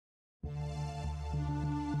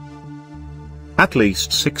At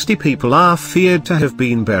least 60 people are feared to have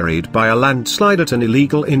been buried by a landslide at an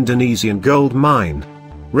illegal Indonesian gold mine.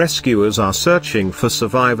 Rescuers are searching for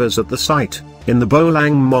survivors at the site, in the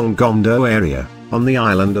Bolang Mongondo area, on the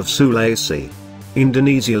island of Sulawesi.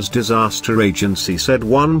 Indonesia's disaster agency said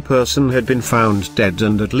one person had been found dead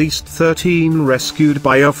and at least 13 rescued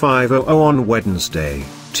by 0500 on Wednesday,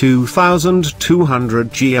 2200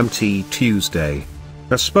 GMT Tuesday.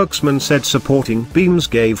 A spokesman said supporting beams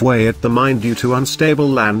gave way at the mine due to unstable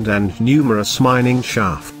land and numerous mining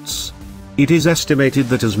shafts. It is estimated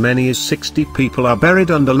that as many as 60 people are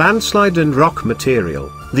buried under landslide and rock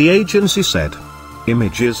material, the agency said.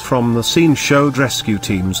 Images from the scene showed rescue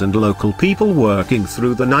teams and local people working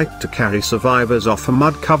through the night to carry survivors off a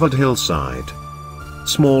mud-covered hillside.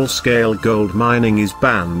 Small-scale gold mining is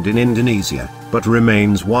banned in Indonesia, but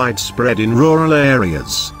remains widespread in rural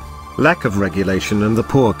areas. Lack of regulation and the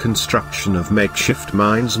poor construction of makeshift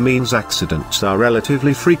mines means accidents are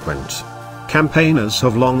relatively frequent. Campaigners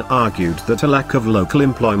have long argued that a lack of local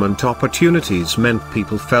employment opportunities meant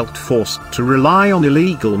people felt forced to rely on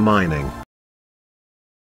illegal mining.